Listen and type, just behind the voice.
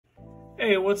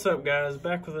Hey, what's up guys?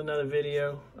 Back with another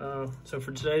video. So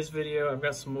for today's video, I've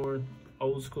got some more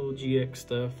old school GX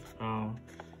stuff.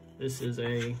 This is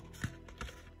a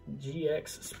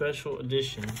GX Special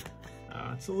Edition.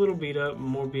 It's a little beat up,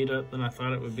 more beat up than I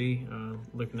thought it would be,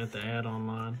 looking at the ad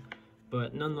online.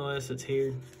 But nonetheless, it's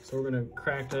here. So we're gonna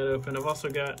crack that open. I've also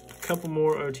got a couple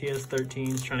more OTS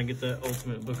 13s, trying to get that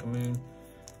Ultimate Book of Moon.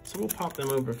 So we'll pop them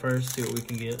open first, see what we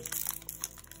can get.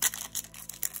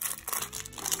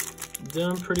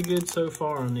 Done pretty good so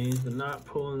far on these, but not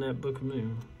pulling that Book of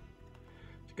Moon.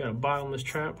 It's got a Bottomless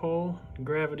Trap Hole,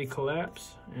 Gravity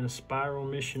Collapse, and a Spiral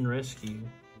Mission Rescue.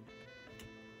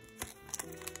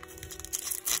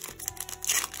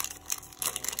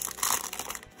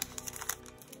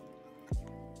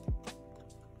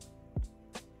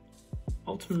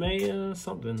 Ultimate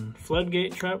something,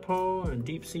 Floodgate Trap Hole, and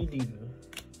Deep Sea Diva.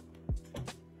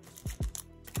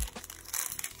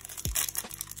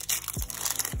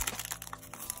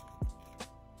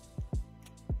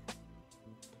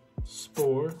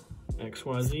 Spore,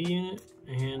 XYZ unit,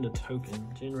 and a token,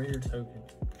 generator token.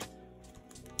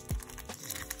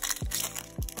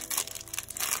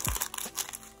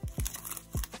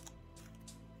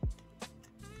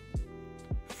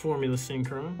 Formula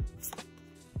Synchron,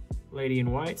 Lady in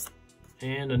White,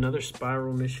 and another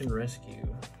Spiral Mission Rescue.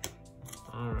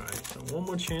 Alright, so one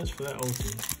more chance for that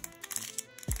ulti.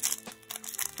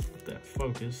 Let that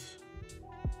focus.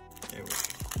 There we go.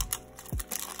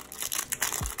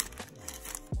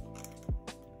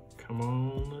 Come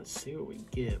on, let's see what we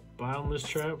get. Bottomless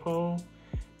Trap Hole,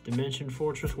 Dimension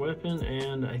Fortress Weapon,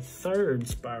 and a third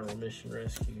Spiral Mission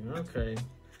Rescue. Okay.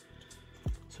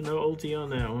 So no ulti on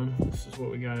that one. This is what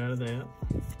we got out of that.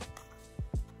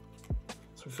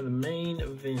 So for the main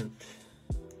event,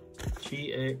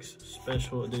 GX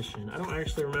Special Edition. I don't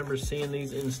actually remember seeing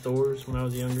these in stores when I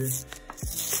was younger.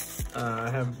 I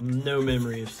have no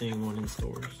memory of seeing one in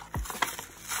stores.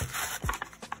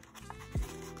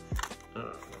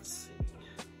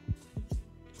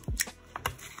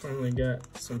 Finally got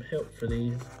some help for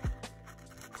these,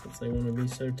 since they want to be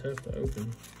so tough to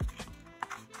open.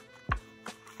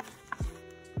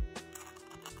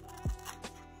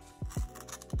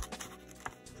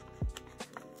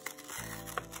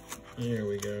 There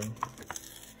we go.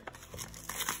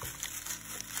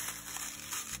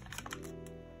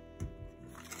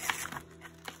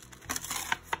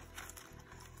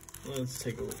 Let's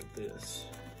take a look at this.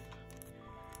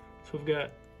 So we've got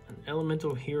an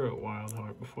Elemental Hero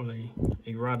Wildheart before they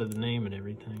eroded the name and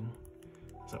everything.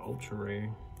 It's an ultra rare.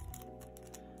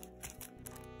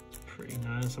 It's pretty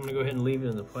nice. I'm gonna go ahead and leave it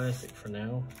in the plastic for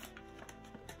now.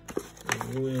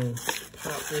 And we'll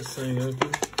pop this thing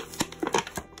open.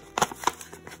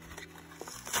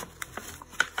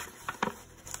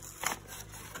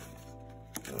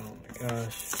 Oh my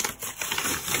gosh.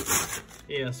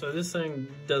 Yeah, so this thing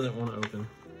doesn't want to open.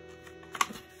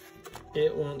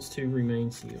 It wants to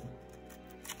remain sealed.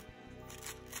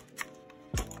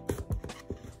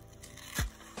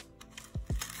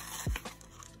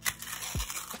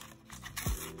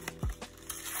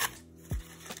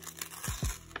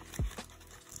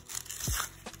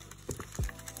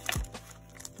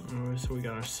 Alright, so we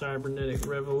got our Cybernetic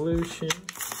Revolution.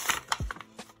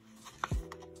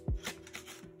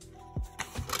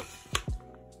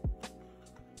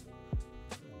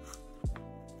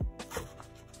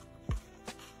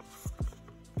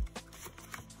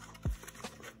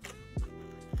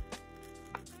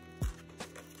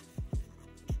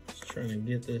 Trying to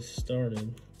get this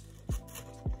started.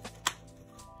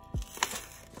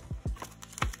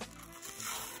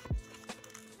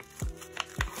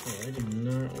 Oh, I do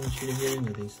not want you to get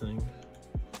into these things.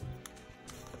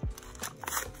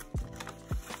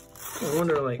 I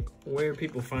wonder like where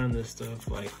people find this stuff,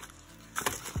 like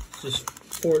just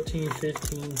 14,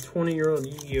 15, 20-year-old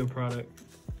Yu-Gi-Oh product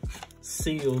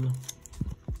sealed.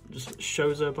 Just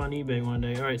shows up on eBay one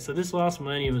day. All right, so this Lost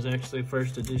Millennium is actually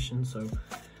first edition, so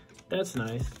that's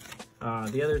nice.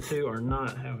 The other two are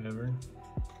not, however.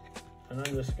 And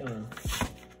I'm just gonna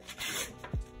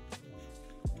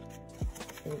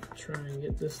try and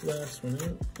get this last one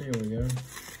out. There we go.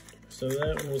 So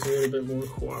that one was a little bit more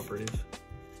cooperative.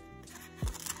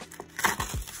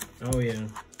 Oh yeah.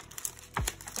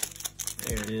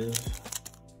 There it is.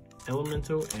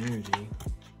 Elemental Energy.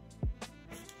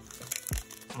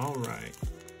 All right.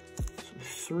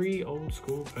 3 old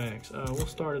school packs. We'll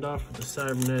start it off with the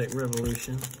Cybernetic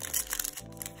Revolution.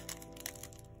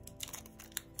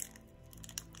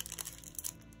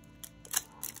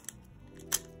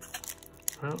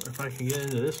 Well, if I can get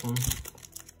into this one.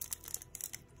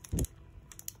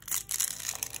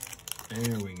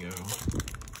 There we go.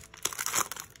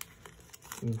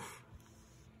 Oof.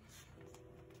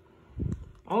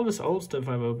 All this old stuff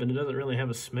I've opened, it doesn't really have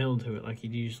a smell to it like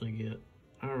you'd usually get.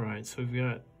 All right, so we've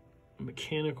got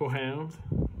Mechanical Hound,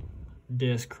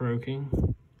 Desk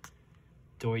Croaking,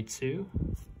 Doitsu,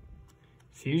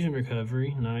 Fusion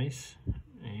Recovery, nice.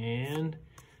 And,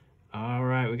 all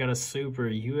right, we got a super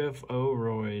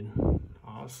UFO-Roid,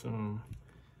 awesome.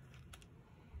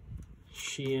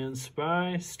 Xian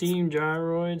Spy, Steam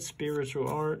Gyroid, Spiritual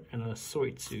Art, and a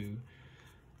Soitsu.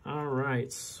 All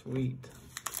right, sweet.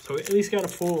 So we at least got a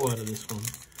full out of this one.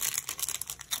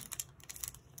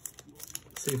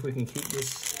 Let's see if we can keep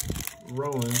this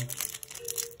rolling.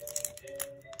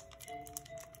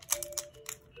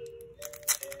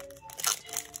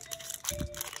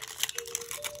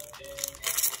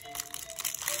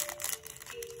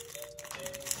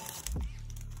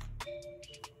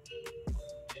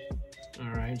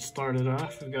 All right, started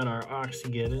off, we've got our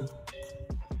Oxygeddon,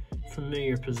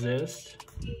 Familiar Possessed,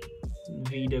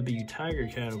 VW Tiger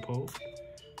Catapult,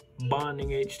 Bonding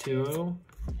H2O,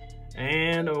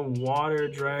 and a Water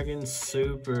Dragon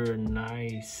Super,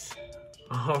 nice.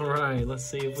 All right, let's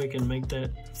see if we can make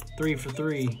that 3 for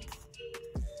 3.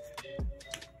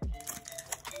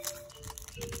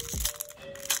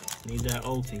 Need that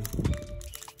ulti.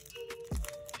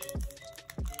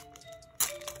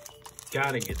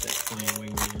 Gotta get that Flame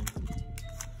Wing, man.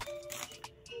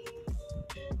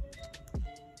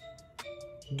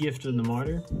 Gift of the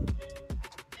Martyr,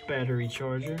 Battery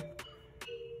Charger,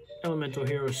 Elemental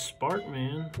Hero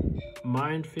Sparkman,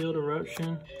 Minefield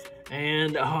Eruption,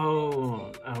 and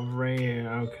oh, a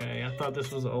rare. Okay, I thought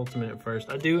this was an ultimate at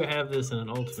first. I do have this in an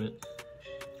ultimate.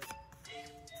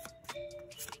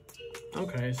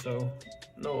 Okay, so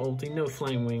no ulti, no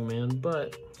Flame Wing, man,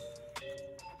 but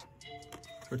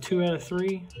for 2 out of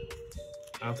 3,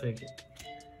 I'll take it.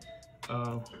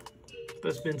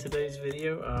 That's been today's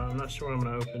video. I'm not sure what I'm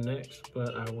going to open next,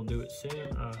 but I will do it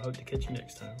soon. I hope to catch you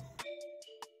next time.